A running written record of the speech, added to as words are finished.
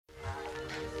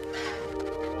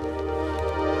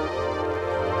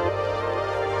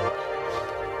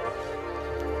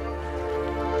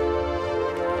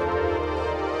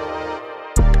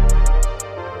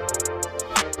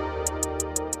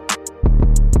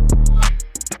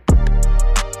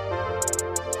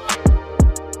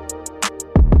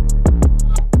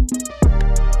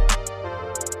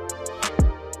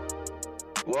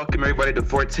Welcome everybody to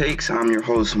Four Takes. I'm your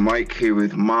host Mike here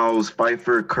with Miles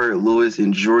Pfeiffer, Kurt Lewis,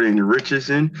 and Jordan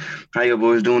Richardson. How you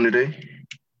boys doing today?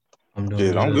 I'm doing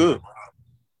Shit, I'm good. good.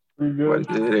 Pretty Everybody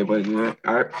good. good, everybody good.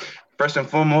 All right. First and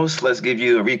foremost, let's give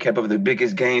you a recap of the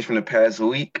biggest games from the past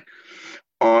week.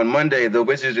 On Monday, the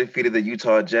Wizards defeated the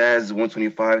Utah Jazz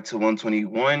 125 to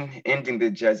 121, ending the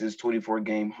Jazz's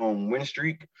 24-game home win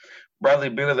streak. Bradley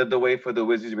Beal led the way for the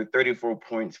Wizards with 34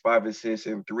 points, 5 assists,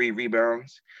 and 3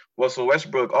 rebounds. Russell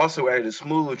Westbrook also added a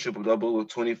smooth triple-double with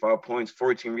 25 points,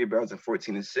 14 rebounds, and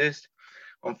 14 assists.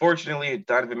 Unfortunately,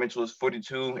 Donovan Mitchell's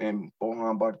 42 and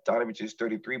Bojan Bogdanovic's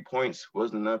 33 points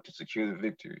wasn't enough to secure the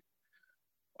victory.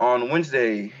 On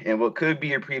Wednesday, and what could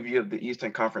be a preview of the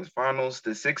Eastern Conference Finals,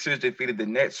 the Sixers defeated the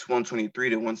Nets 123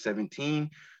 to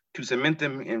 117 to cement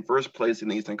them in first place in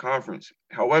the Eastern Conference.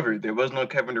 However, there was no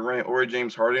Kevin Durant or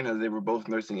James Harden as they were both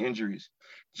nursing injuries.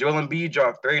 Joel Embiid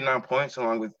dropped 39 points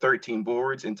along with 13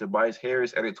 boards, and Tobias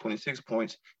Harris added 26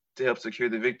 points to help secure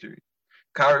the victory.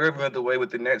 Kyrie Irving led the way with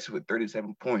the Nets with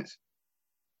 37 points.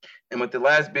 And with the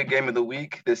last big game of the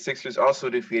week, the Sixers also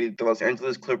defeated the Los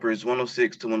Angeles Clippers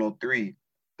 106 to 103.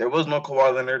 There was no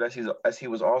Kawhi Leonard as he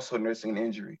was also nursing an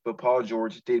injury, but Paul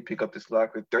George did pick up the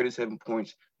slack with 37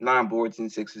 points, 9 boards,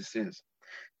 and 6 assists.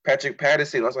 Patrick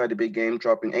Patterson also had a big game,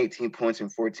 dropping 18 points in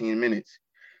 14 minutes.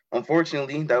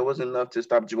 Unfortunately, that wasn't enough to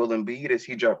stop Joel Embiid as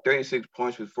he dropped 36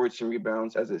 points with 14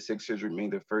 rebounds as the Sixers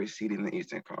remained the first seed in the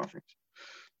Eastern Conference.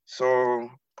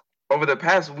 So over the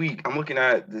past week, I'm looking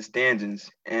at the standings,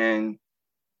 and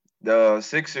the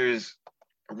Sixers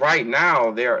right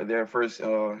now they're first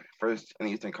in the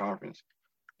Eastern Conference.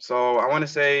 So I want to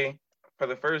say for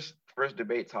the first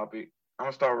debate topic, I'm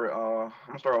gonna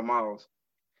start with Miles.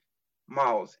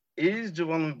 Miles, is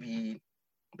Joel Embiid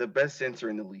the best center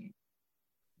in the league?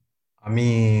 I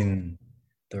mean,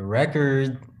 the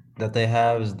record that they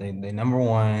have is they number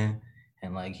one,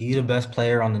 and like he's the best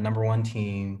player on the number one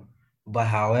team. But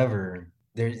however,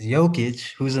 there's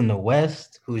Jokic, who's in the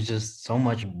West, who's just so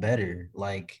much better.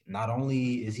 Like, not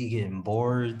only is he getting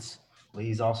boards, but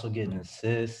he's also getting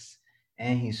assists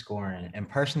and he's scoring. And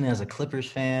personally, as a Clippers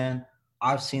fan,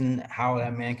 I've seen how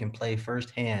that man can play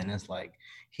firsthand. It's like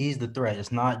he's the threat.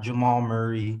 It's not Jamal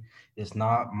Murray. It's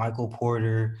not Michael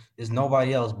Porter. It's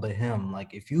nobody else but him.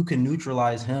 Like, if you can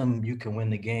neutralize him, you can win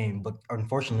the game. But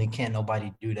unfortunately, can't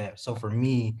nobody do that. So for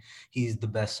me, he's the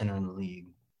best center in the league.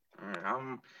 All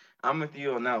right, I'm with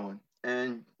you on that one.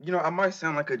 And I might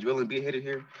sound like a Joel Embiid hater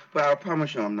here, but I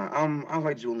promise you I'm not. I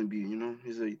like Joel Embiid.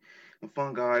 He's a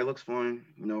fun guy. Looks fun.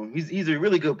 He's a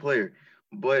really good player.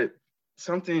 But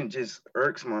something just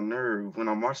irks my nerve when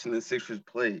I'm watching the Sixers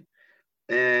play.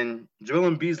 And Joel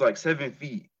Embiid's like 7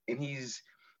 feet, and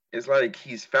it's like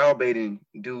he's foul baiting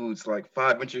dudes like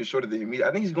 5 inches shorter than him.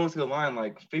 I think he's going to the line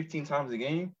like 15 times a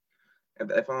game.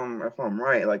 If I'm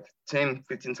right, like 10,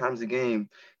 15 times a game,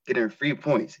 getting 3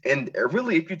 points. And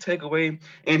really, if you take away,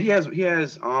 and he has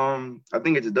I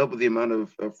think it's double the amount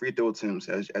of free throw attempts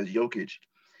as Jokic,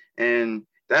 and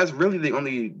that's really the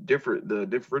only the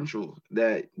differential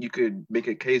that you could make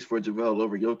a case for Joel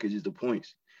over Jokic is the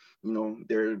points.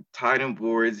 They're tied in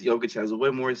boards. Jokic has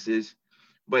way more assists.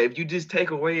 But if you just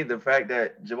take away the fact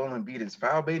that Joel Embiid is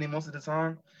foul baiting most of the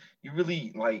time, you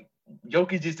really like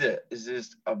Jokic is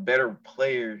just a better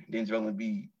player than Joel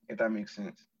Embiid, if that makes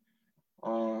sense.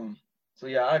 So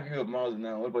yeah, I agree with Miles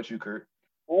now. What about you, Kurt?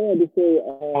 I want to say,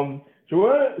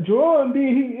 Joel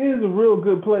Embiid, he is a real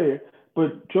good player,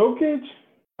 but Jokic,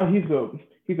 he's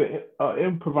a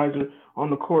improviser on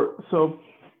the court. So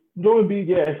Joel Embiid,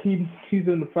 yeah, he's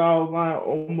in the foul line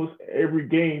almost every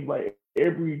game. Like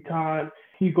every time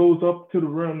he goes up to the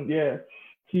rim, yeah,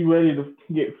 he ready to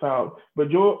get fouled. But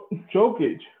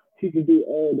Jokic, he can do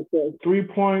all the stuff. 3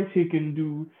 points, he can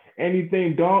do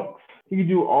anything, dunks. He can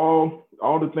do all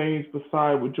the things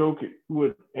beside what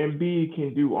Embiid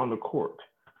can do on the court.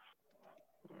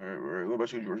 All right. What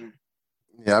about you, Georgia?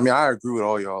 Yeah, I mean, I agree with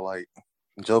all y'all. Like,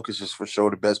 Jokic is just for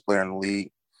sure the best player in the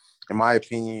league. In my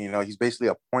opinion, he's basically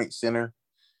a point center.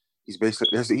 He's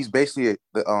basically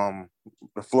the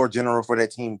floor general for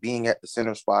that team, being at the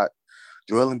center spot.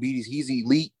 Joel Embiid, he's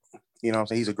elite. You know what I'm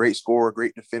saying? He's a great scorer,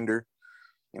 great defender.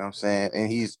 You know what I'm saying?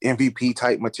 And he's MVP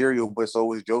type material, but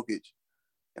so is Jokic.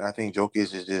 And I think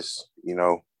Jokic is just,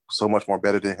 so much more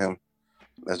better than him.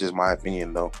 That's just my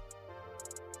opinion, though.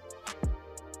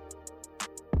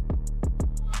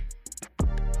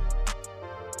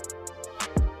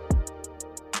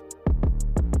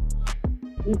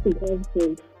 Eastern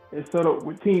Conference is set up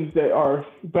with teams that are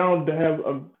bound to have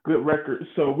a good record.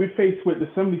 So we faced with the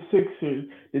 76ers,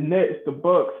 the Nets, the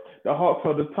Bucks, the Hawks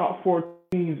are the top four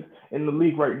teams in the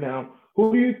league right now.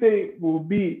 Who do you think will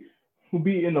be will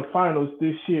be in the finals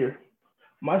this year?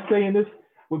 My saying this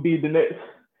would be the Nets.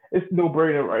 It's no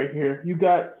brainer right here. You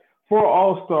got four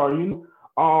All Star.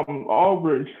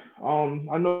 Aldridge.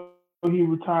 I know he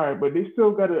retired, but they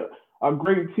still got a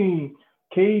great team.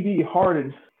 KD,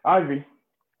 Harden, Ivy,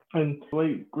 and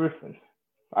Blake Griffin.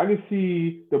 I can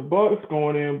see the Bucks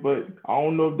going in, but I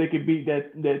don't know if they can beat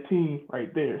that team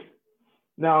right there.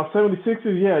 Now,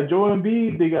 76ers, yeah, Joel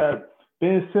Embiid, they got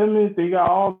Ben Simmons, they got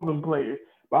all of them players.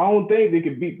 But I don't think they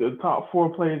could beat the top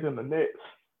four players in the Nets.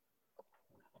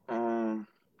 Um,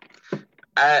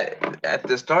 at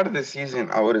the start of the season,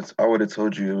 I would have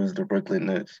told you it was the Brooklyn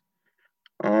Nets.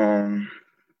 Um,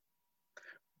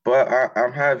 but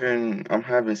I'm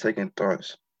having second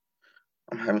thoughts.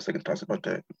 I'm having second thoughts about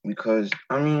that because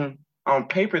I mean, on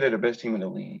paper they're the best team in the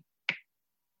league.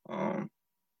 Um,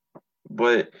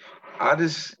 but I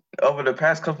just over the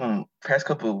past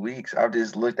couple of weeks, I've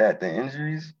just looked at the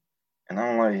injuries and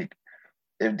I'm like,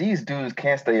 if these dudes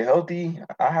can't stay healthy,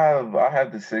 I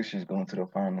have the Sixers going to the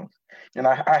finals. And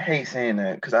I hate saying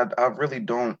that because I really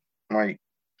don't like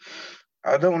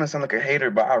I don't want to sound like a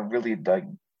hater, but I really like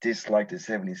dislike the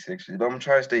 76ers. But I'm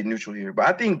trying to stay neutral here. But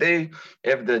I think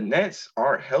if the Nets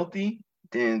aren't healthy,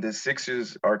 then the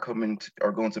Sixers are going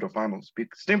to the finals.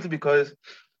 Simply because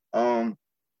um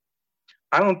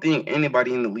I don't think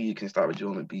anybody in the league can stop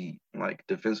Joel Embiid like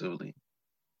defensively.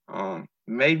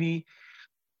 Maybe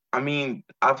I mean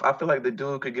I feel like the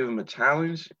dude could give him a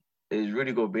challenge is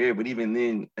Rudy Gobert, but even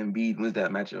then Embiid wins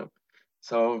that matchup.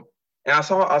 So and I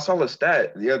saw a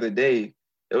stat the other day.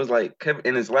 It was like Kevin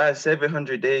in his last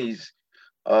 700 days,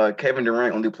 Kevin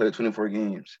Durant only played 24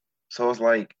 games. So it's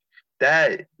like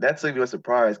that took me a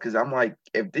surprise because I'm like,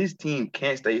 if this team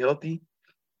can't stay healthy,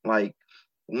 like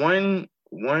one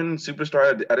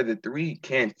superstar out of the three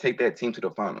can't take that team to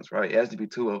the finals, right? It has to be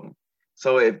two of them.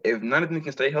 So if none of them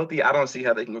can stay healthy, I don't see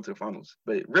how they can go to the finals.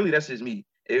 But really, that's just me.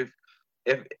 If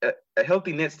a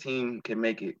healthy Nets team can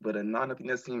make it, but a non-healthy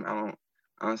Nets team, I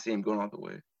don't see him going all the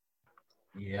way.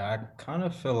 Yeah, I kind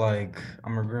of feel like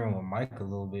I'm agreeing with Mike a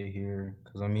little bit here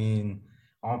because I mean,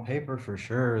 on paper for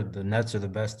sure, the Nets are the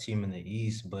best team in the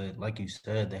East, but like you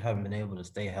said, they haven't been able to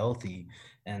stay healthy.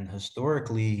 And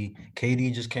historically,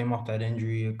 KD just came off that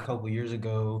injury a couple years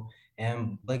ago,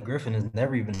 and Blake Griffin is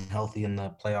never even healthy in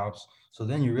the playoffs. So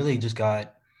then you really just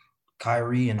got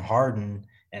Kyrie and Harden,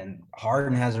 and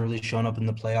Harden hasn't really shown up in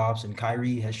the playoffs, and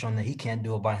Kyrie has shown that he can't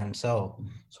do it by himself.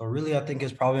 So really, I think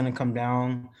it's probably going to come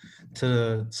down to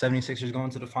the 76ers going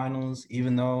to the finals,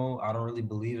 even though I don't really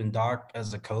believe in Doc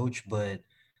as a coach. But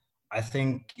I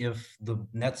think if the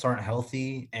Nets aren't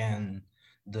healthy and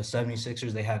the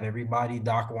 76ers, they have everybody,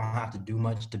 Doc won't have to do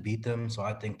much to beat them. So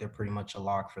I think they're pretty much a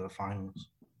lock for the finals.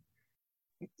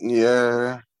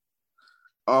 Yeah.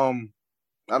 Um,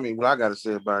 I mean, what I gotta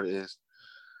say about it is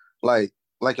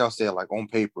like y'all said, like on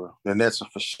paper, the Nets are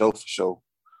for sure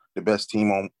the best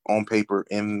team on paper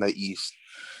in the East.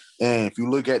 And if you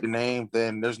look at the name,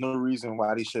 then there's no reason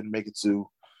why they shouldn't make it to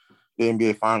the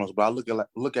NBA Finals. But I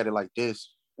look at it like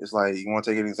this. It's like you want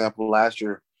to take an example last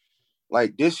year.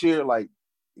 Like this year, like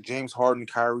James Harden,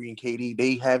 Kyrie, and KD,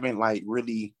 they haven't like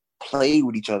really played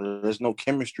with each other. There's no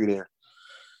chemistry there.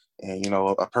 And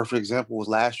a perfect example was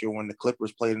last year when the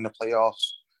Clippers played in the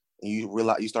playoffs, and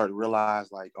you start to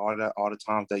realize like all the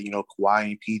times that Kawhi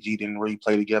and PG didn't really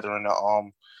play together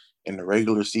in the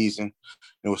regular season.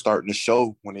 It was starting to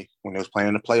show when they was playing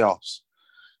in the playoffs,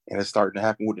 and it's starting to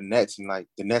happen with the Nets. And like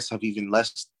the Nets have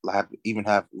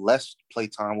have less play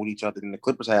time with each other than the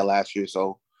Clippers had last year.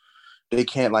 So they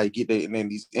can't like and then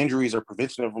these injuries are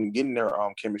preventing them from getting their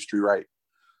chemistry right.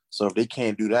 So if they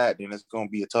can't do that, then it's going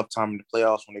to be a tough time in the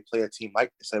playoffs when they play a team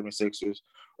like the 76ers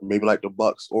or maybe like the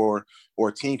Bucks or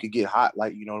a team could get hot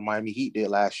like, the Miami Heat did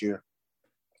last year.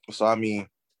 So, I mean,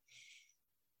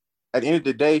 at the end of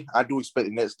the day, I do expect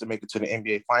the Nets to make it to the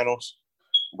NBA Finals,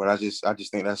 but I just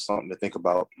think that's something to think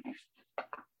about.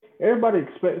 Everybody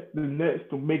expects the Nets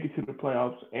to make it to the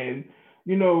playoffs, and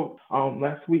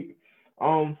last week,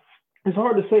 it's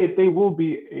hard to say if they will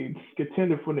be a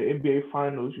contender for the NBA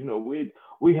Finals.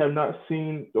 We have not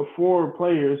seen the four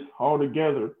players all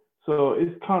together, so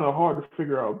it's kind of hard to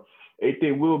figure out if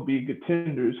they will be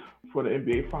contenders for the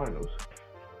NBA Finals.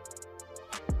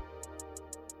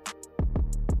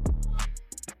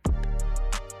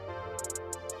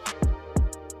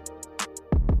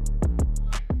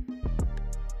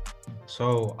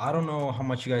 So I don't know how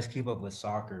much you guys keep up with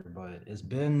soccer, but it's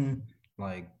been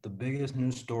like the biggest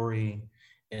news story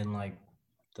in like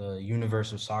the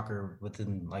universe of soccer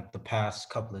within like the past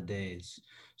couple of days.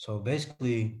 So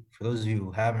basically, for those of you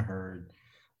who haven't heard,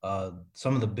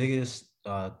 some of the biggest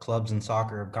clubs in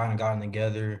soccer have kind of gotten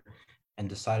together and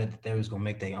decided that they was going to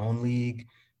make their own league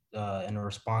in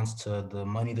response to the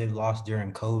money they lost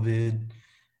during COVID.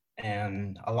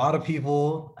 And a lot of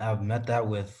people have met that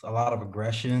with a lot of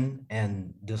aggression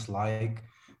and dislike,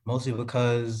 mostly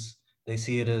because they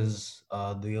see it as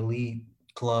the elite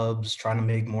clubs trying to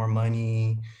make more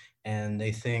money. And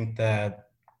they think that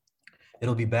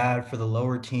it'll be bad for the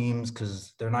lower teams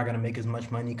because they're not going to make as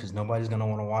much money because nobody's going to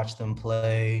want to watch them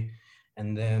play.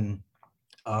 And then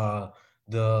uh,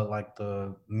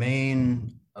 the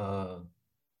main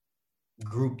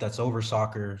group that's over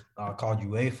soccer called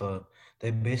UEFA,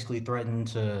 they basically threatened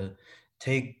to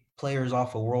take players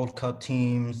off of World Cup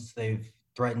teams. They've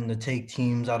threatened to take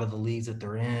teams out of the leagues that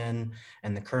they're in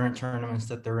and the current tournaments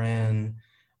that they're in.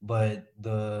 But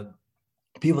the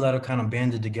people that have kind of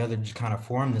banded together to just kind of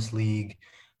form this league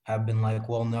have been like,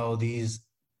 well, no, these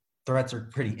threats are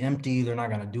pretty empty. They're not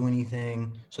going to do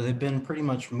anything. So they've been pretty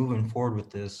much moving forward with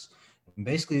this. And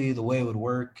basically, the way it would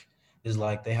work is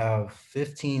like they have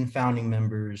 15 founding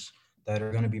members that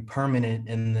are going to be permanent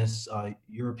in this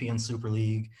European Super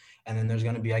League. And then there's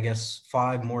going to be, I guess,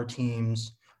 5 more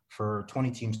teams for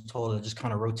 20 teams total that just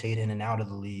kind of rotate in and out of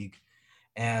the league.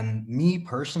 And me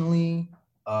personally,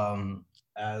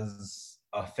 as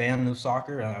a fan of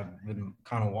soccer, I've been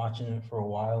kind of watching it for a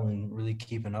while and really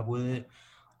keeping up with it.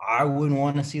 I wouldn't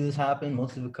want to see this happen,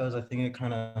 mostly because I think it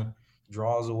kind of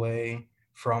draws away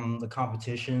from the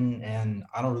competition, and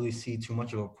I don't really see too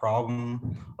much of a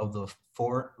problem of the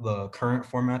current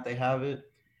format they have it.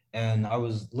 And I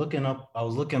was looking on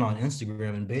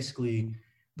Instagram, and basically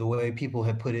the way people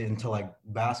had put it into like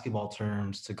basketball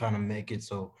terms to kind of make it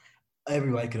so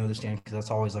everybody can understand, because that's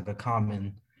always like a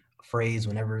common phrase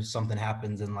whenever something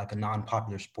happens in like a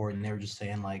non-popular sport. And they were just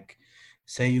saying like,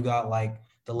 say you got like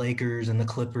the Lakers and the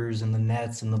Clippers and the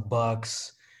Nets and the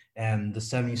Bucks and the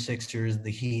 76ers, the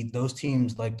Heat, those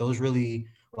teams, like those really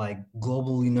like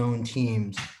globally known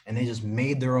teams, and they just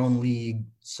made their own league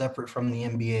separate from the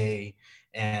NBA,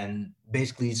 and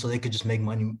basically so they could just make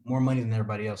more money than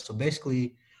everybody else. So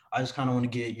basically, I just kind of want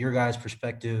to get your guys'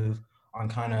 perspective on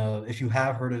kind of, if you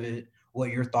have heard of it, what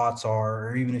your thoughts are,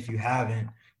 or even if you haven't,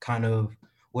 kind of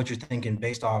what you're thinking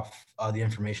based off the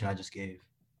information I just gave.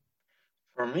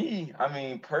 For me, I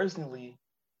mean, personally,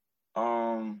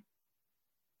 um,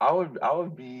 I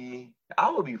would be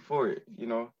for it,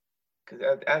 because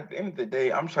at the end of the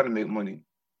day, I'm trying to make money.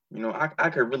 I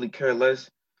could really care less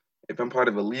if I'm part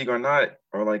of a league or not,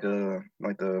 or like the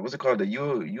what's it called, the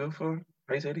UEFA?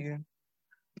 How you say it again?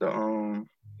 The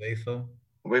UEFA.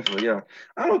 wait for it, yeah.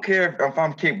 I don't care if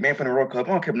I'm kicked banned from the World Cup.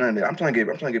 I don't care about none of that. I'm trying to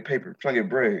get paper. I'm trying to get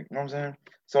bread. You know what I'm saying?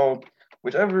 So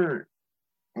whichever,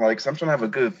 so I'm trying to have a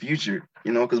good future,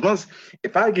 because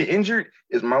if I get injured,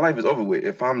 my life is over with.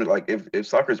 If I'm like, if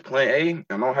soccer is plan A and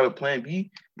I don't have a plan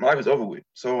B, my life is over with.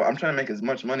 So I'm trying to make as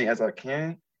much money as I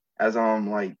can as I'm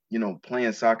like,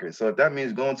 playing soccer. So if that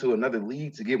means going to another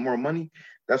league to get more money,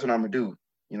 that's what I'm gonna do.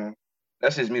 You know,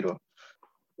 that's just me though.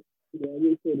 Yeah, I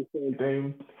would say the same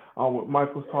thing what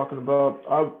Mike was talking about.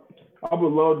 I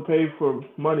would love to pay for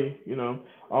money,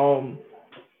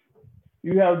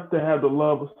 you have to have the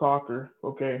love of soccer.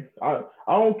 Okay, I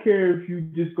don't care if you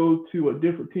just go to a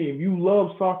different team. You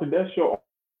love soccer. That's your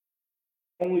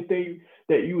only thing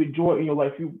that you enjoy in your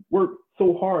life. You work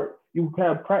so hard. You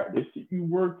have practice. You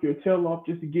work your tail off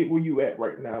just to get where you at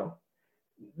right now.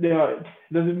 Now,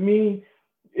 does it mean?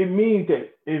 It means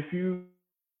that if you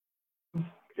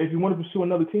want to pursue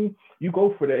another team, you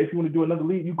go for that. If you want to do another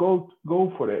league, you go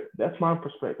for that. That's my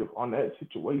perspective on that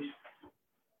situation.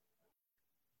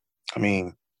 I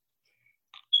mean,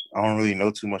 I don't really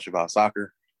know too much about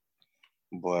soccer,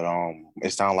 but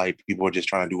it sounds like people are just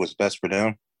trying to do what's best for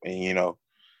them. And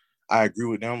I agree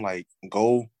with them. Like,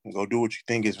 go do what you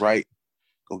think is right.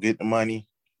 Go get the money,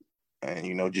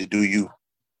 and just do you.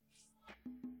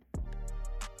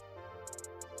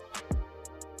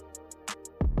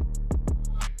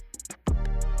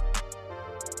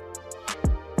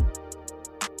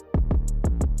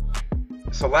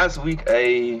 So last week,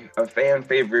 a fan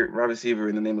favorite wide receiver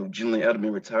in the name of Julian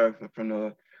Edelman retired from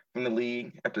the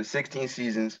league after 16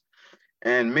 seasons,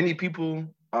 and many people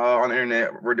on the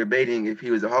internet were debating if he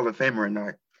was a Hall of Famer or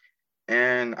not.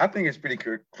 And I think it's pretty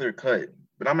clear cut.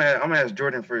 But I'm gonna ask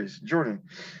Jordan first. Jordan,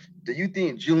 do you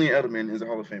think Julian Edelman is a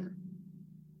Hall of Famer?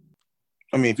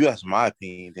 I mean, if you ask my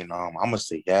opinion, then I'm gonna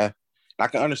say yeah. And I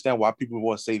can understand why people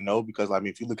would say no, because I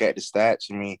mean, if you look at the stats,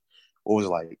 I mean, what was it,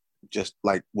 like just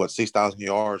like what 6,000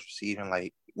 yards receiving,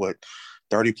 like what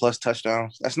 30 plus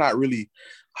touchdowns. That's not really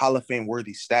Hall of Fame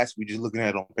worthy stats. We just looking at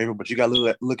it on paper, but you got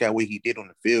to look at what he did on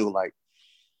the field. Like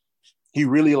he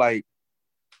really like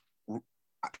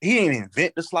he didn't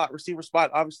invent the slot receiver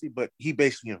spot, obviously, but he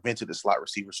basically invented the slot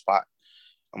receiver spot.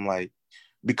 I'm like,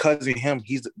 because of him,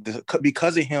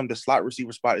 the slot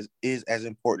receiver spot is as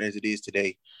important as it is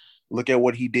today. Look at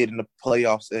what he did in the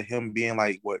playoffs, at him being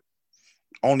like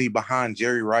only behind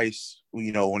Jerry Rice,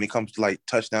 when it comes to like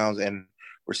touchdowns and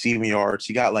receiving yards.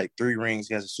 He got like 3 rings.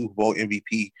 He has a Super Bowl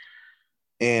MVP.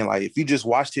 And like, if you just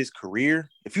watched his career,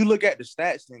 if you look at the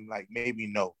stats, then like maybe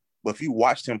no. But if you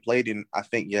watched him play, then I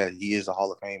think, yeah, he is a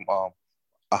Hall of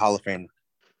Famer.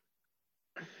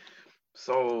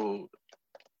 So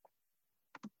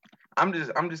I'm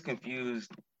just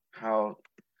confused how.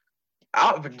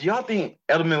 Do y'all think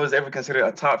Edelman was ever considered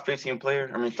a top 15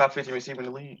 player? I mean, top 15 receiver in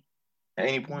the league at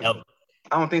any point? Yep.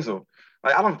 I don't think so.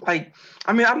 Like, I don't like.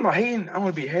 I mean, I'm not hating. I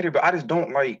want to be a hater, but I just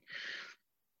don't like.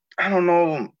 I don't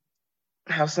know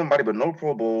how somebody but no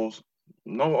Pro Bowls,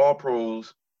 no All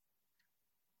Pros,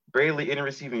 barely any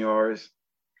receiving yards,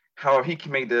 how he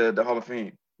can make the Hall of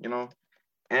Fame,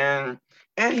 and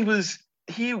he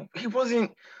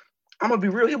wasn't. I'm gonna be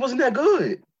real. He wasn't that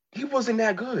good. He wasn't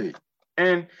that good,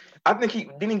 and I think he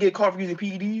didn't get caught for using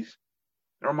PEDs.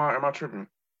 Or am I tripping?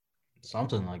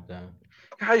 Something like that.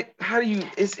 How do you?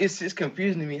 It's just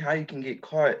confusing to me how you can get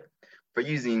caught for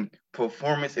using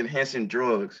performance enhancing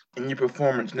drugs and your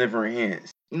performance never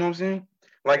enhanced. You know what I'm saying?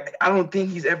 Like, I don't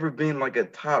think he's ever been like a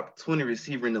top 20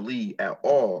 receiver in the league at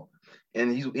all,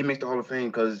 and he makes the Hall of Fame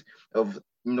because of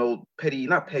petty,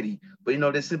 not petty, but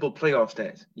this simple playoff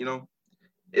stats.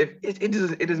 If it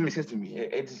doesn't make sense to me.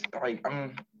 It just like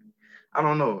I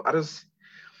don't know.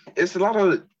 It's a lot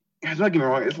of. Don't get me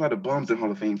wrong. It's a lot of bums in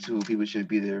Hall of Fame too. People shouldn't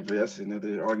be there, but that's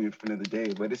another argument for another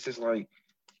day. But it's just like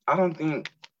I don't think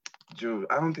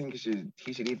he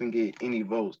should even get any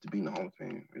votes to be in the Hall of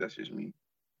Fame. That's just me.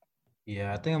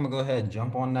 Yeah, I think I'm gonna go ahead and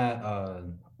jump on that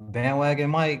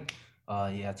bandwagon, Mike.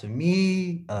 Yeah, to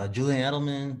me, Julian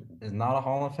Edelman is not a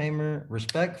Hall of Famer.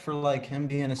 Respect for like him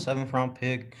being a 7th-round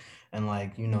pick and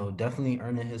like definitely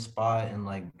earning his spot and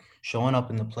like showing up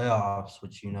in the playoffs,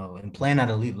 which and playing at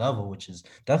elite level, which is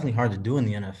definitely hard to do in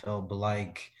the NFL. But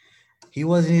like he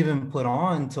wasn't even put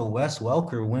on till Wes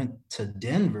Welker went to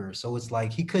Denver. So it's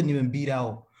like he couldn't even beat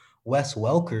out Wes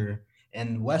Welker.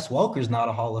 And Wes Welker's not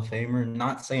a Hall of Famer.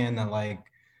 Not saying that I'm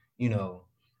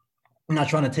not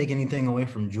trying to take anything away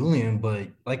from Julian, but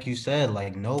like you said,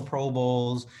 like no Pro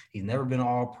Bowls. He's never been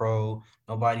All Pro.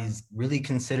 Nobody's really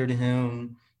considered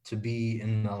him to be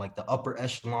in the upper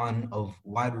echelon of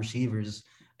wide receivers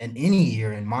in any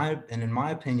year. In my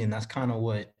opinion, that's kind of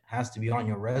what has to be on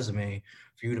your resume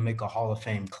for you to make a Hall of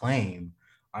Fame claim.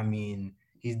 I mean,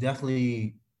 he's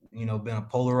definitely been a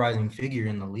polarizing figure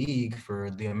in the league for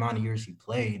the amount of years he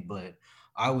played, but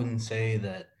I wouldn't say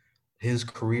that his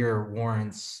career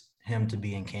warrants him to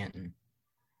be in Canton.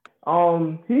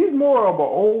 He's more of an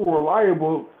old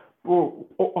reliable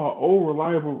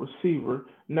receiver.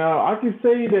 Now I can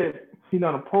say that he's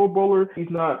not a Pro Bowler, he's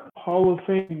not Hall of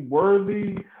Fame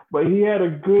worthy, but he had a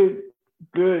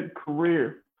good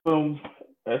career.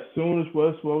 As soon as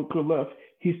Wes Welker left,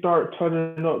 he started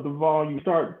turning up the volume,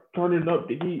 start turning up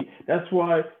the heat. That's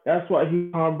why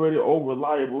he's Tom Brady over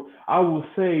reliable. I will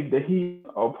say that he's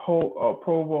a Pro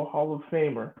Bowl Hall of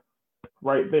Famer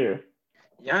right there.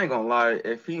 Yeah, I ain't gonna lie.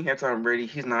 If he had Tom Brady,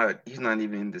 he's not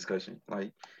even in discussion.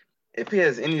 Like, if he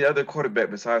has any other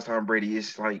quarterback besides Tom Brady,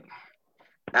 it's like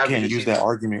You can't use that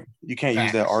argument. You can't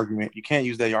use that Facts. argument. You can't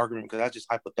use that argument because that's just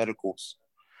hypotheticals.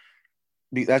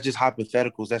 That's just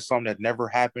hypotheticals. That's something that never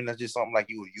happened. That's just something like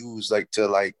you would use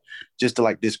just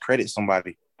to discredit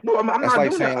somebody. No, I'm That's not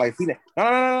like doing saying that.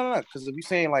 no. Because if you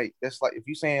saying like that's like if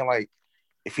you saying like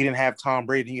if he didn't have Tom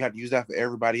Brady, then you have to use that for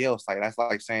everybody else. Like that's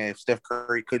like saying if Steph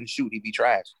Curry couldn't shoot, he'd be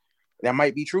trash. That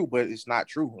might be true, but it's not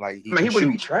true. Like he I mean, can he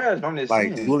wouldn't be shoot. trash. But I'm just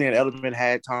Like saying. Julian Edelman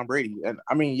had Tom Brady, and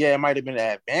I mean, yeah, it might have been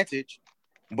an advantage,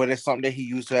 but it's something that he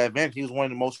used to advantage. He was one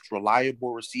of the most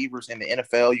reliable receivers in the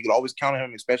NFL. You could always count on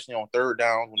him, especially on third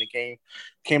downs when it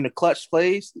came to clutch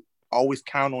plays. Always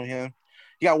count on him.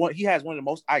 He has one of the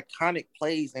most iconic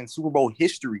plays in Super Bowl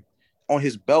history on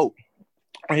his belt,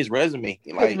 on his resume.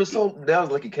 That was a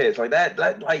lucky catch. Like that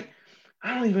like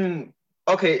I don't even.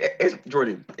 Okay, it's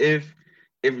Jordan. If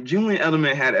Julian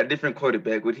Edelman had a different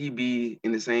quarterback, would he be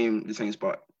in the same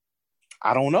spot?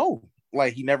 I don't know.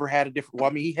 Like he never had a different. Well,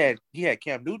 I mean, he had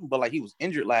Cam Newton, but like he was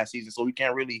injured last season, so we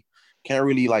can't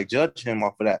really like judge him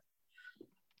off of that.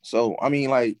 So I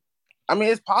mean,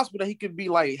 it's possible that he could be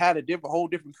like had a whole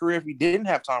different career if he didn't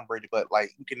have Tom Brady, but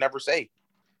like you can never say.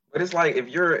 But it's like if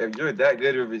you're that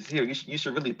good of a receiver, you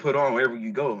should really put on wherever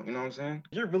you go. You know what I'm saying?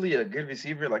 If you're really a good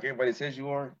receiver, like everybody says you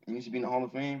are, and you should be in the Hall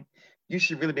of Fame. You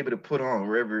should really be able to put on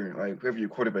wherever your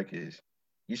quarterback is.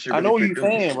 You should I really know what you're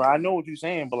produce. saying, bro. I know what you're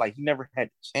saying, but like he never had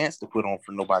the chance to put on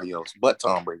for nobody else but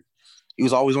Tom Brady. He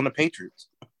was always on the Patriots.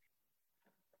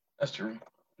 That's true.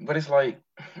 But it's like,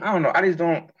 I don't know. I just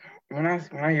don't when I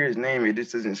hear his name, it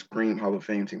just doesn't scream Hall of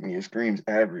Fame to me. It screams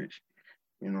average.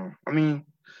 I mean,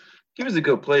 he was a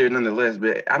good player nonetheless,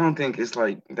 but I don't think it's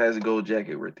like that's a gold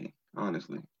jacket worthy,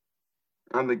 honestly.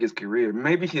 I don't think his career.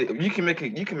 Maybe you can make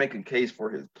a case for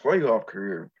his playoff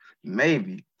career,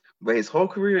 maybe, but his whole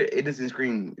career it doesn't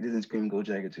scream gold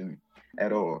jacket to me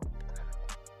at all.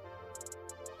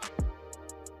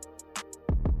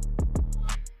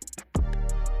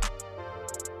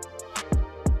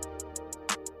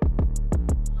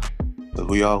 So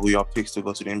who y'all picks to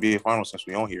go to the NBA Finals since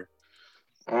we on here?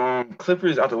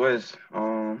 Clippers out the West.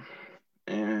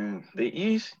 And the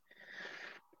East.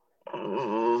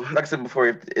 Like I said before,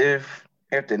 if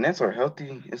the Nets are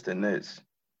healthy, it's the Nets.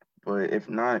 But if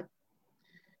not,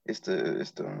 it's the.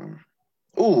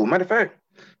 Matter of fact,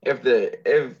 if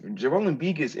Joel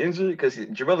Embiid gets injured, because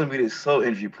Joel Embiid is so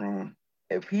injury prone.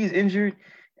 If he's injured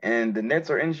and the Nets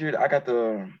are injured, I got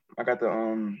the Bucks.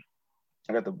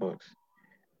 I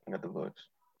got the Bucks.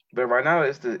 But right now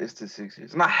it's the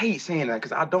Sixers. And I hate saying that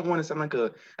because I don't want to sound like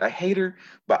a hater,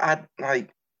 but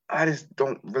I just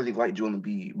don't really like Joel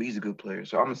Embiid, but he's a good player.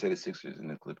 So I'm gonna say the Sixers and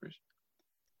the Clippers.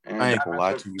 And I ain't that gonna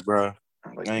lie matchup, to you, bro. I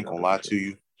like I the ain't gonna other lie matchup. to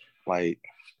you. Like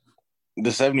the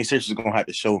 76ers are gonna have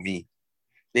to show me.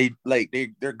 They're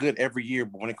good every year,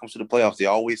 but when it comes to the playoffs, they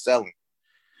always selling.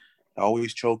 They're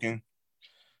always choking.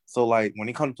 So like when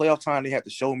it comes to playoff time, they have to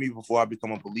show me before I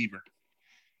become a believer.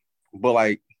 But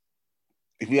like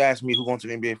if you ask me who's going to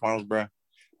the NBA Finals, bro,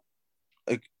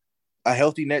 like a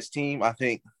healthy Nets team, I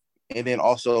think, and then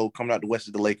also coming out the West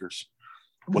is the Lakers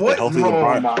with a What? healthy Oh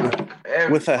LeBron. my!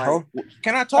 With a Like, health,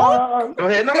 can I talk? go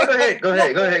ahead. No, go ahead. Go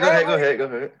ahead. Go ahead. Go ahead. Go ahead. Go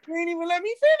ahead. You ain't even let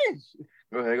me finish.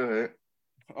 Go ahead. Go ahead.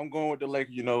 I'm going with the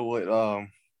Lakers.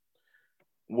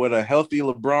 With a healthy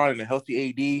LeBron and a healthy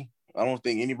AD, I don't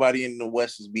think anybody in the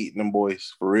West is beating them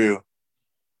boys for real.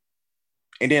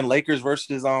 And then Lakers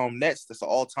versus Nets, that's an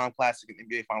all-time classic in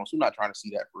the NBA Finals. Who's not trying to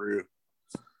see that for real?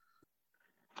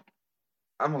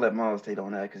 I'm gonna let Miles take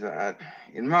on that because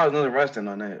and Miles knows resting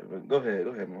on that. But go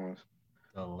ahead, Miles.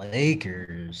 The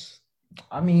Lakers.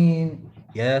 I mean,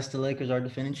 yes, the Lakers are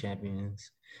defending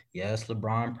champions. Yes,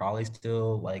 LeBron probably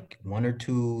still like one or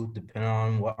two, depending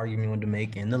on what argument you want to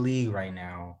make in the league right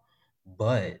now.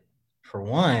 But for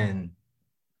one,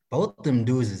 both of them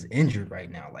dudes is injured right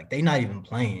now. Like they not even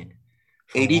playing.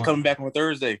 For AD one. coming back on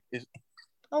Thursday.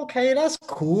 Okay, that's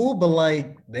cool, but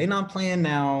like they not playing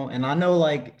now, and I know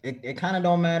like it kind of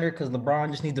don't matter because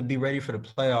LeBron just needs to be ready for the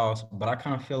playoffs. But I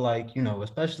kind of feel like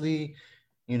especially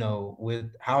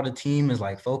with how the team is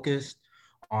like focused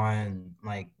on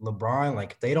like LeBron,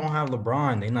 like if they don't have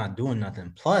LeBron, they're not doing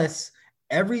nothing. Plus,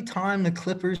 every time the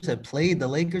Clippers have played the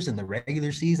Lakers in the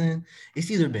regular season,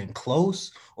 it's either been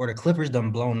close or the Clippers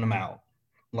done blown them out.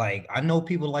 Like I know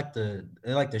people like to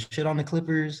shit on the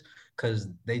Clippers because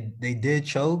they did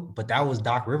choke, but that was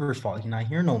Doc Rivers' fault. He's not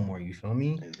here no more. You feel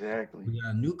me? Exactly. We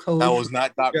got a new coach. That was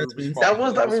not Doc Rivers' fault. That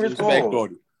was Doc Put some Rivers' respect fault.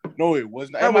 on it. No, it was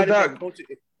not. That It was might have been Doc. coaching.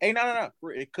 Hey, no.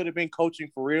 It could have been coaching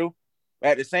for real.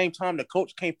 But at the same time, the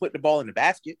coach can't put the ball in the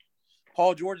basket.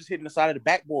 Paul George is hitting the side of the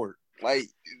backboard. Like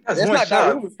That's that's one not Doc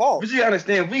shot. Rivers' fault. But you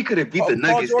understand, we could have beat the Paul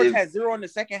Nuggets George if had 0 in the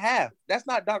second half. That's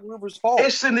not Doc Rivers' fault.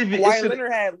 it shouldn't even. Kawhi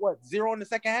Leonard had 0 in the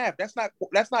second half. That's not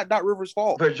Doc Rivers'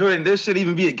 fault. But Jordan, there should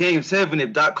even be a game 7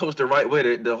 if Doc coached the right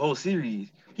way the whole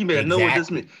series. He made no Exactly.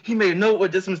 adjustment. He made no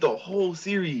adjustments the whole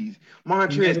series.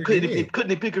 Montrez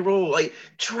couldn't pick and roll. Like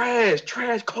trash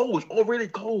coach,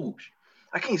 overrated coach.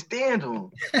 I can't stand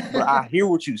him. But I hear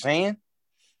what you're saying.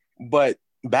 But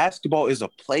basketball is a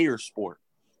player sport.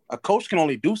 A coach can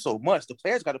only do so much. The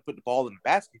players got to put the ball in the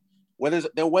basket, whether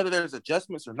there's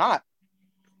adjustments or not.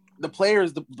 The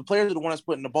players are the ones that's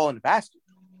putting the ball in the basket.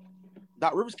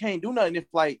 Doc Rivers can't do nothing if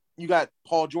like you got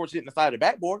Paul George hitting the side of the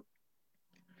backboard.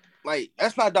 Like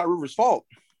that's not Doc Rivers' fault.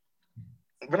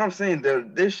 But I'm saying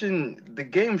the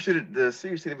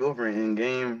series should be over in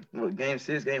game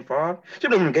 6, game 5. Should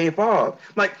be over in game 5.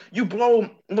 Like you blow.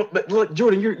 Look,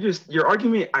 Jordan, your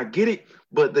argument, I get it,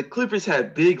 but the Clippers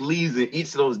had big leads in each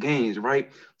of those games,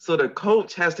 right? So the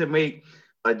coach has to make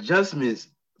adjustments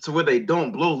to where they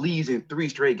don't blow leads in 3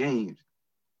 straight games.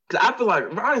 Because I feel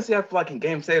like in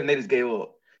game 7 they just gave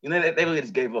up. They really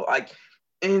just gave up.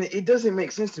 And it doesn't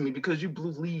make sense to me because you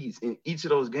blew leads in each of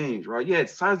those games, right? You had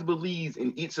sizable leads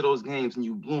in each of those games and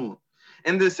you blew them.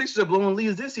 And the Sixers are blowing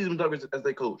leads this season as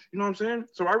they coach. You know what I'm saying?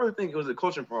 So I really think it was a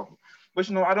coaching problem. But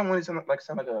I don't want to sound like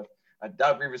a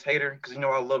Doc Rivers hater because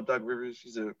I love Doc Rivers.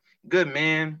 He's a good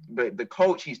man, but the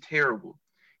coach, he's terrible.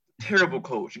 terrible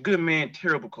coach. Good man,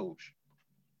 terrible coach.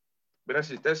 But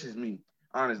that's just me,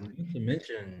 honestly. Not to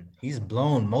mention, he's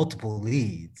blown multiple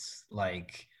leads.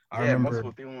 Like I Yeah, remember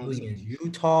multiple it 3-1 was against leads.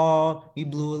 Utah. He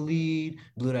blew a lead,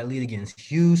 blew that lead against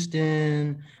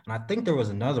Houston, and I think there was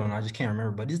another one. I just can't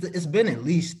remember. But it's been at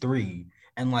least three.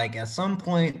 And like at some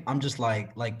point, I'm just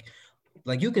like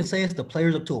you can say it's the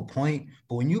players up to a point,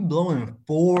 but when you blowing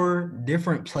four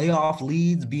different playoff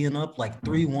leads, being up like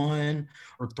 3-1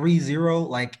 or 3-0,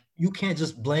 like you can't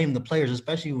just blame the players,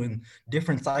 especially when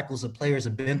different cycles of players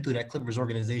have been through that Clippers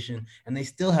organization and they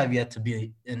still have yet to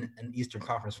be in Eastern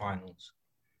Conference Finals.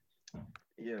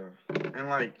 Yeah, and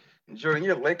like Jordan,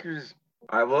 your Lakers.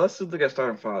 All right, well, let's just look at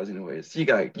starting fives anyways. So you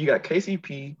got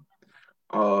KCP,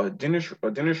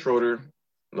 Dennis Schroeder,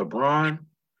 LeBron,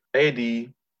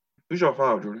 AD. Who's your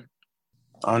five, Jordan?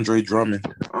 Andre Drummond.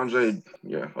 Andre,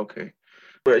 yeah, okay.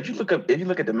 But if you look at the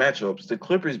matchups, the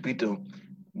Clippers beat them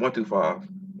 1 through 5.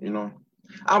 You know,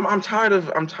 I'm tired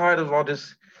of all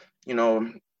this. You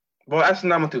know, well, actually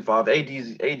not 1 through 5. AD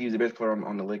is the best player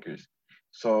on the Lakers,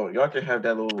 so y'all can have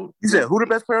that little. You said who the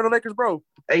best player on the Lakers, bro?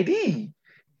 AD,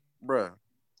 Bruh.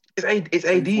 it's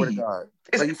AD. You swear to God.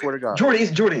 You swear to God. Jordan,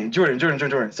 it's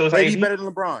Jordan. So it's AD AD better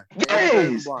than LeBron.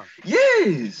 Yes.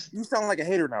 Yes. You sound like a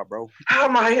hater now, bro. How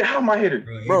am I hater?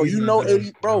 Bro, you know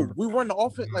AD, bro. We run the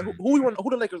offense. Like who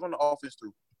the Lakers run the offense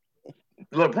through?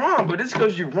 LeBron, but this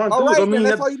because you run all through right, it. I mean,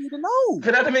 that's all you need to know.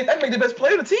 That make the best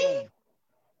player on the team.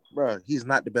 Bro, he's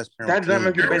not the best player on the team. team. That does not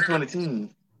make you the best player on the team.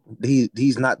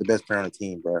 He's not the best player on the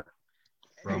team, bro.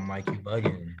 Bro, Mike, you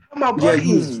bugging. How am I bugging? Yeah,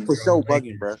 he's for sure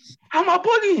bugging, bro. How am I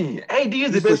bugging? AD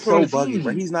is the best player on the team.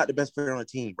 Bro. He's not the best player on the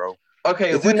team, bro.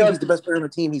 Okay, if you think he's the best player on the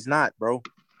team, he's not, bro.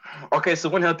 Okay, so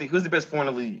when healthy, who's the best four in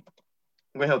the league?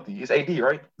 When healthy, it's AD,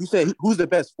 right? You say who's the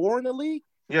best four in the league?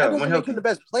 Yeah, that doesn't make him the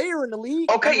best player in the league.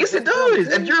 Okay, yes it does.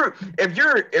 If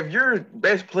your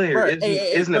best player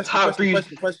isn't a top three,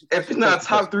 if it's not a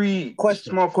top three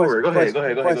small forward, go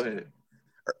ahead.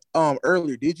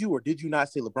 Earlier, did you or did you not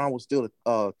say LeBron was still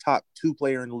a top 2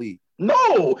 player in the league?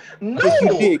 No. Yes,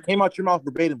 you did. Came out your mouth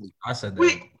verbatimly. I said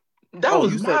that. That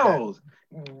was Miles.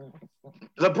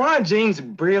 LeBron James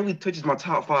barely touches my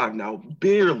top 5 now,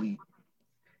 barely.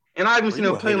 And I haven't seen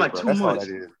him play in like 2 months.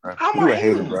 How am I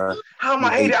hating, bro? How am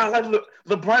I hating? I like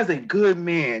LeBron's a good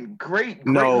man, great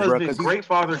husband, great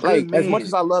father, good man. As much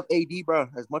as I love AD, bro,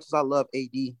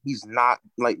 he's not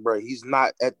he's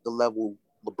not at the level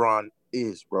LeBron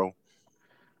is, bro.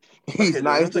 He's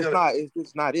not. It's just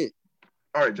not it.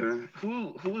 All right, John.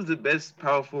 Who is the best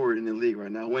power forward in the league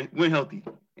right now? When healthy,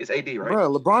 it's AD, right?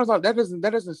 Bro, LeBron's not. That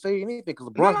doesn't say anything because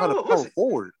LeBron's not a power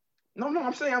forward. No,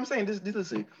 I'm saying this.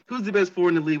 Listen, who's the best forward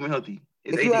in the league when healthy?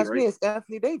 It's if AD, you ask right? me, it's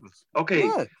Anthony Davis. Okay.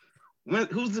 Yeah.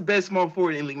 Who's the best small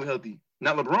forward in the league when healthy?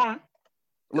 Not LeBron.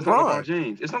 It's LeBron. Not LeBron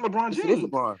James. It's not LeBron James. It is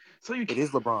LeBron. So it is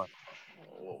LeBron.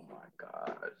 Oh my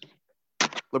gosh.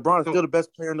 LeBron is still the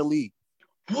best player in the league.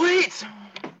 What?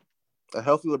 A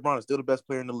healthy LeBron is still the best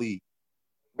player in the league.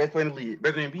 Best player in the league.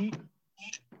 Better than Embiid?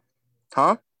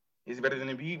 Huh? Is he better than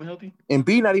Embiid when healthy?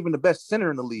 Embiid not even the best center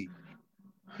in the league.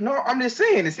 No, I'm just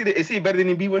saying. Is he better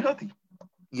than Embiid when healthy?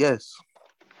 Yes.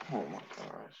 Oh my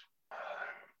gosh.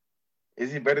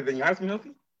 Is he better than Giannis when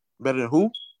healthy? Better than who?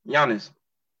 Giannis.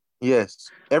 Yes.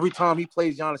 Every time he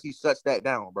plays Giannis, he shuts that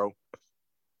down, bro.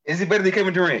 Is he better than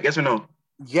Kevin Durant? Yes or no?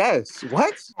 Yes.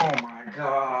 What? Oh my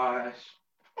gosh.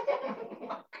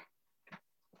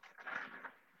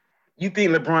 You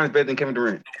think LeBron is better than Kevin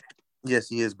Durant? Yes,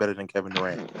 he is better than Kevin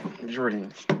Durant.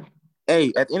 Jordan.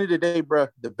 Hey, at the end of the day, bro,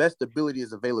 the best ability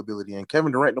is availability, and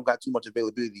Kevin Durant don't got too much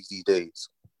availability these days.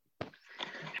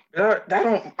 I'm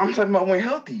talking about when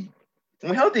healthy.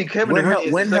 When healthy, Kevin Durant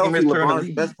is the second best player in the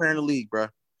league. Best player in the league, bro.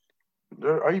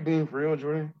 Are you being for real,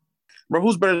 Jordan? Bro,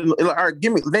 who's better than? All right,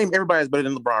 name everybody that's better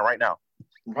than LeBron right now.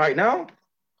 Right now,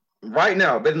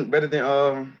 better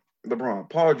than LeBron.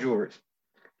 Paul George.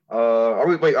 Are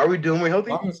we doing way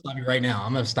healthy? I'm gonna stop you right now.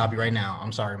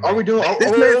 I'm sorry, Mike. Are we doing?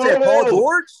 This man said Paul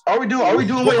George. Are we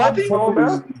doing way healthy?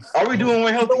 Are we doing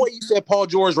way healthy? You know what you said, Paul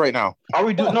George, right now? Are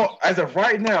we doing as of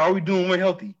right now? Are we doing way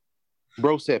healthy?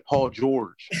 Bro said Paul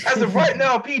George. As of right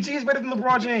now, PG is better than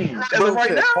LeBron James. As of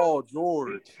right now, Paul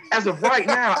George. As of right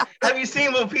now, have you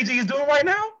seen what PG is doing right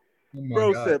now? Oh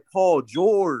bro said Paul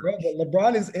George. Bro, but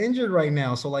LeBron is injured right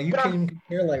now, so like you can't even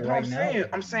compare right now.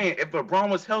 I'm saying if LeBron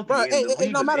was healthy, bro,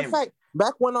 no matter of fact,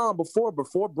 back when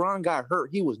before Bron got hurt,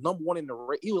 he was number 1 in the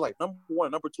race. He was like number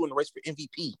 1, number 2 in the race for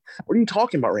MVP. What are you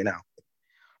talking about right now?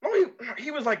 No,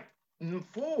 he was like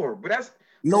 4, but that's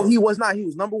no, he was not. He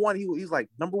was number 1. He was like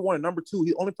number 1 and number 2.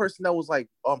 The only person that was like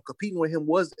competing with him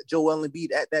was Joel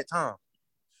Embiid at that time.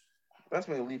 That's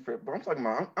my elite for. But I'm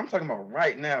talking about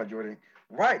right now, Jordan.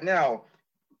 Right now,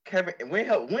 Kevin when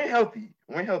healthy.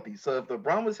 So if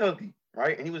LeBron was healthy,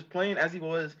 right, and he was playing as he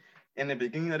was in the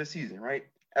beginning of the season, right?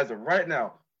 As of right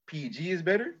now, PG is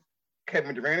better,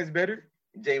 Kevin Durant is better,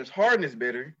 James Harden is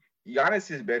better,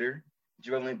 Giannis is better,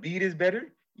 Joel Embiid is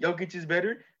better, Jokic is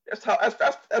better.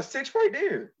 That's six right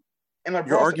there. And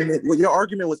Your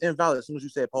argument was invalid as soon as you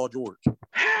said Paul George.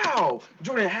 How?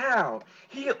 Jordan, how?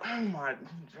 Oh my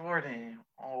Jordan.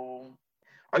 Oh.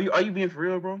 Are you being for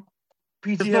real, bro?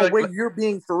 PG There's no way you're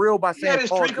being for real by saying he had a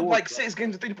Paul streak George, of like bro. 6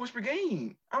 games of 30 points per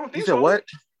game. I don't think so.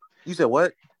 You said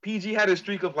what? PG had a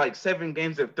streak of like 7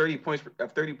 games of 30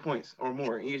 points or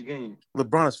more in each game.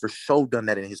 LeBron has for sure done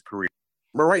that in his career.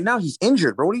 But right now he's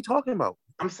injured, bro. What are you talking about?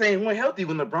 I'm saying when healthy,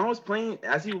 when LeBron was playing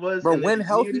as he was. Bro, when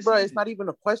healthy, bro, it's not even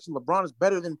a question. LeBron is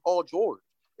better than Paul George.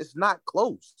 It's not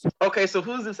close. Okay, so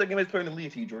who's the second best player in the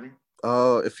league to you, Jordan?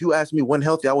 If you ask me when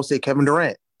healthy, I would say Kevin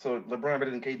Durant. So LeBron better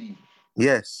than KD?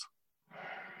 Yes.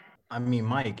 I mean,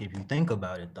 Mike, if you think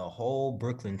about it, the whole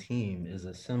Brooklyn team is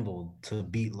assembled to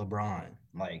beat LeBron.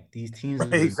 Like these teams,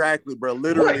 exactly, bro.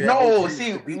 Literally, no.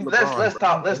 See, let's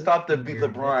stop to beat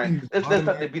LeBron. Let's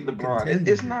stop to beat LeBron.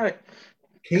 It's not.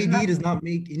 KD does not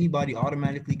make anybody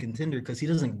automatically contender because he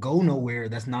doesn't go nowhere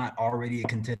that's not already a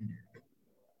contender.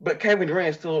 But Kevin Durant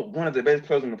is still one of the best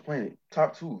players on the planet,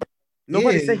 top 2.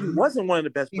 Nobody said he wasn't one of the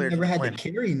best players. He never had to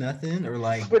carry nothing or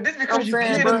like. But this because you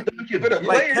can't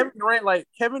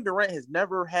Kevin Durant has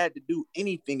never had to do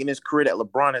anything in his career that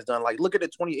LeBron has done. Like, look at the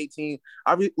 2018.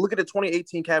 Look at the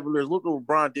 2018 Cavaliers. Look what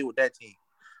LeBron did with that team.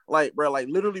 Like, bro, like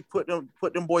literally put them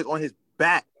boys on his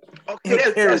back. Okay,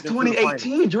 that's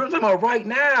 2018. You're talking about right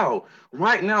now.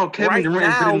 Right now, Kevin Durant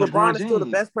is better than LeBron is still the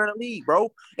best player in the league, bro.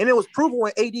 And it was proven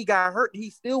when AD got hurt,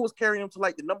 he still was carrying him to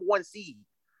like the number 1 seed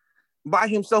by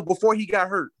himself before he got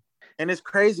hurt. And it's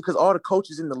crazy because all the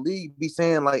coaches in the league be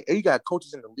saying, like, hey, you got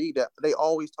coaches in the league that they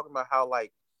always talking about how,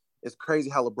 like, it's crazy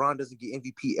how LeBron doesn't get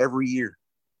MVP every year.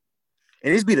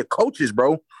 And these be the coaches,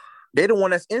 bro. They the one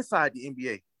that's inside the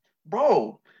NBA.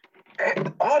 Bro,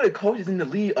 all the coaches in the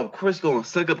league, of course, going to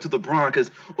suck up to LeBron because,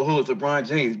 it's LeBron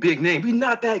James, big name. He's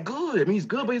not that good. I mean, he's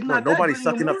good, but he's not nobody's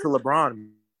sucking up to LeBron.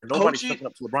 Nobody's sucking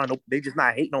up to LeBron. They just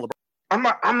not hating on LeBron.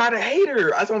 I'm not a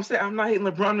hater. That's what I'm saying. I'm not hating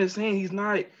LeBron. I'm just saying he's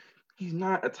not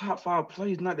a top 5 player.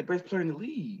 He's not the best player in the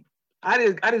league.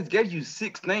 I just gave you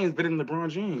 6 names better than LeBron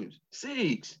James.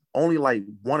 6. Only like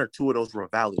 1 or 2 of those were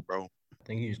valid, bro. I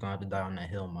think you're just gonna have to die on that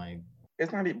hill, Mike.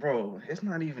 It's not it, bro. It's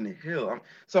not even a hill.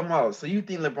 So Miles, so you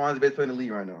think LeBron's the best player in the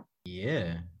league right now?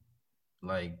 Yeah.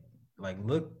 Like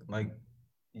look, like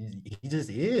he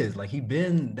just is. Like he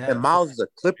been that. And Miles is a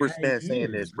Clippers fan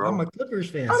saying this, bro. I'm a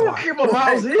Clippers fan. I don't care what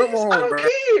Miles is. I don't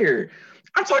care.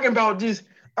 I'm talking about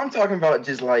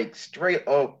just like straight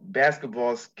up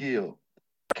basketball skill.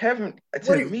 Kevin,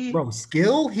 bro,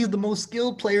 skill? He's the most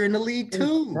skilled player in the league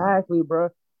too. Exactly, bro.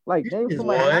 Like name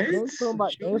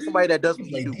somebody that does what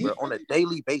he do, bro, on a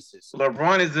daily basis.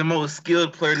 LeBron is the most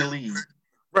skilled player in the league.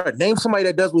 Bro, name somebody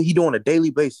that does what he do on a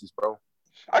daily basis, bro.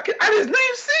 I just named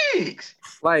 6.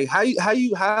 Like how you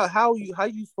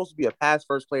supposed to be a pass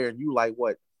first player and you like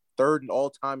what 3rd in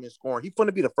all time in scoring? He's going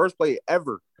to be the first player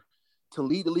ever to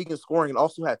lead the league in scoring and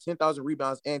also have 10,000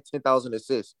 rebounds and 10,000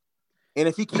 assists. And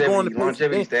if he keep going to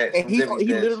longevity stats, and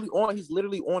he's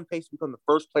literally on pace to become the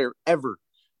first player ever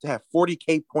to have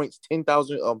 40K points,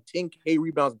 10K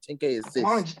rebounds, and 10K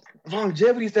assists.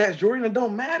 Longevity stats, Jordan, it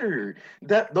don't matter.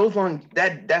 That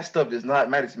stuff does not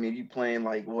matter to me. If you playing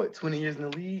like what 20 years in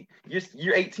the league,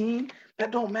 you're 18.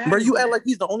 That don't matter. Bro, you act like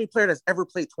he's the only player that's ever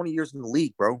played 20 years in the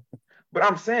league, bro. But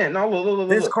I'm saying, no, look.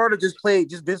 Vince Carter just played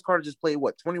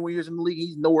what 21 years in the league.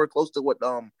 He's nowhere close to what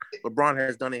LeBron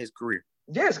has done in his career.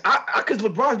 Yes, because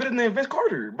LeBron's better than Vince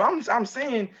Carter. But I'm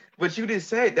saying, but you just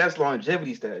said that's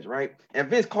longevity stats, right? And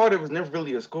Vince Carter was never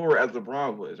really a scorer as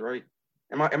LeBron was, right?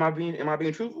 Am I being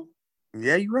truthful?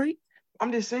 Yeah, you're right.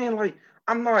 I'm just saying, like,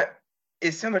 I'm not.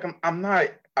 It sounds like I'm not.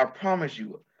 I promise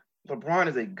you, LeBron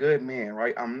is a good man,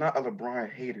 right? I'm not a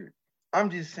LeBron hater. I'm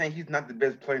just saying he's not the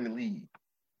best player in the league.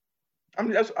 I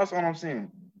mean, that's all I'm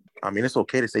saying. I mean, it's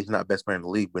okay to say he's not best player in the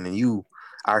league, but then you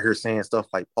out here saying stuff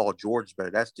like Paul George is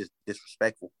better. That's just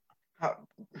disrespectful.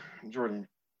 Jordan,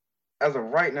 as of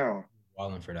right now,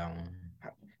 walling for that one.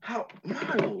 How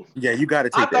Miles? Yeah, you got to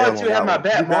take. I thought you had my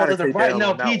back, Miles. As of right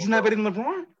now, PG's not better than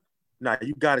LeBron. Nah,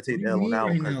 you got to take the L on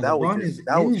that one because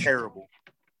that was terrible,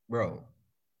 bro.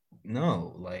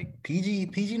 No, like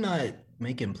PG not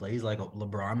making plays like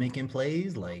LeBron making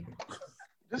plays. Like,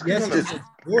 yes, he's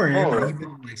scoring. He's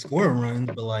been like scoring runs,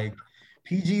 but like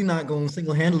PG not going to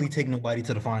single-handedly take nobody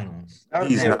to the finals.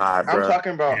 He's not, bro.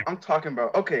 I'm talking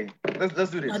about. Okay, let's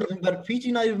do this. Not even better.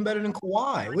 PG not even better than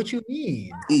Kawhi. What you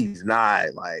mean? He's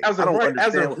not. Like, I don't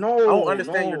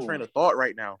understand your train of thought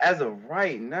right now. As of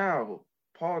right now,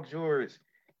 Paul George,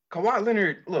 Kawhi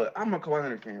Leonard. Look, I'm a Kawhi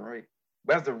Leonard fan, right?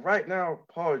 But as of right now,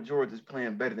 Paul George is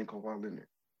playing better than Kawhi Leonard.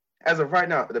 As of right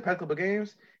now, the past couple of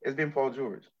games, it's been Paul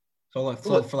George. So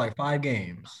for like 5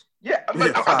 games. Yeah,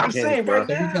 I'm saying right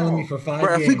now. You're telling me for 5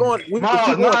 bro, games. If we going I'm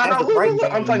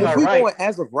talking about right.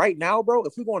 As of right now, bro.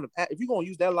 If you're going to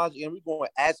use that logic and we're going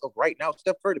as of right now,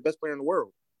 Steph Curry, the best player in the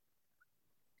world.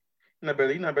 You're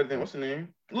not better than what's his name?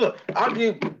 Look, I'll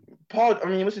give Paul. I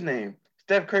mean, what's his name?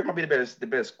 Steph Curry might be the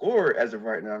best scorer as of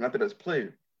right now, not the best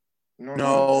player.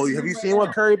 No, have you seen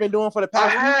what Curry been doing for the past? I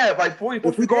have like 40.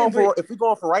 If we're going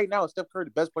for right now, Steph Curry,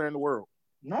 the best player in the world.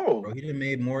 No, bro, he done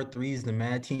made more threes than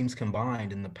mad teams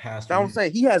combined in the past. That's what I'm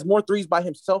saying. He has more threes by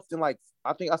himself than I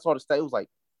think I saw the stat. It was like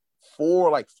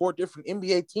four different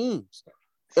NBA teams.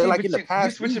 See, like in the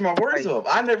past, you switching my words up.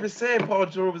 I never said Paul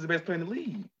George was the best player in the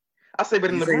league. I say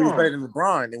better than LeBron. He was better than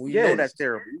LeBron, and we know that's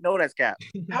terrible. We know that's cap.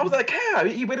 How was that cap?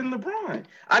 He better than LeBron.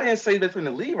 I didn't say he's better in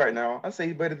the league right now. I say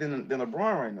he's better than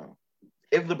LeBron right now.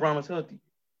 If LeBron was healthy,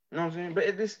 you know what I'm saying?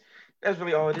 But that's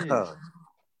really all it is.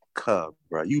 Cub,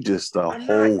 bro, you just a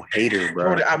whole hater,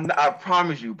 bro. I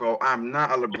promise you, bro. I'm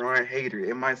not a LeBron hater.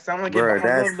 It might sound like bro, it, but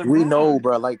I love LeBron. We know,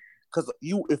 bro. Like, because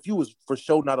if you was for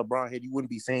sure not a LeBron hater, you wouldn't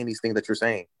be saying these things that you're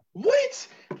saying. What?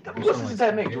 What does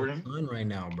that make, Jordan? Right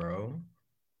now, bro.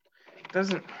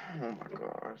 Doesn't. Oh my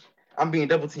gosh. I'm being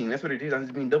double teamed. That's what it is. I'm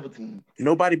just being double teamed.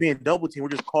 Nobody being double teamed. We're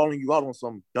just calling you out on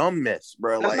some dumb mess,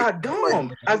 bro. That's not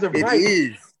dumb. As of it right.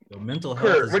 Is. The mental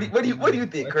health. Kurt, what do you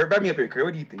think, Kurt? Back me up here, Kurt.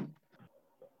 What do you think?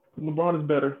 LeBron is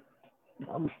better.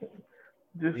 I'm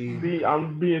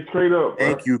being straight up. Bro.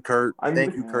 Thank you, Kurt.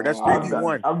 Thank you, Kurt. That's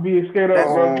 3v1. I'm being straight up,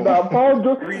 bro. Paul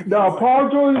George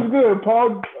is good.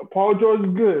 Paul George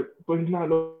is good, but he's not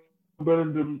no better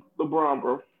than LeBron,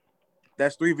 bro.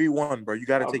 That's 3v1, bro. You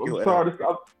got to take your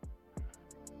L.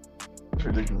 It's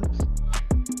ridiculous.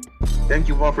 Thank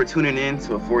you all for tuning in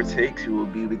to 4 Takes. We will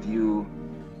be with you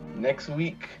next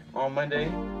week on Monday.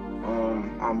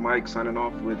 I'm Mike signing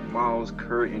off with Miles,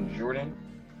 Kurt, and Jordan.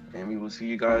 And we will see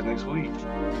you guys next week.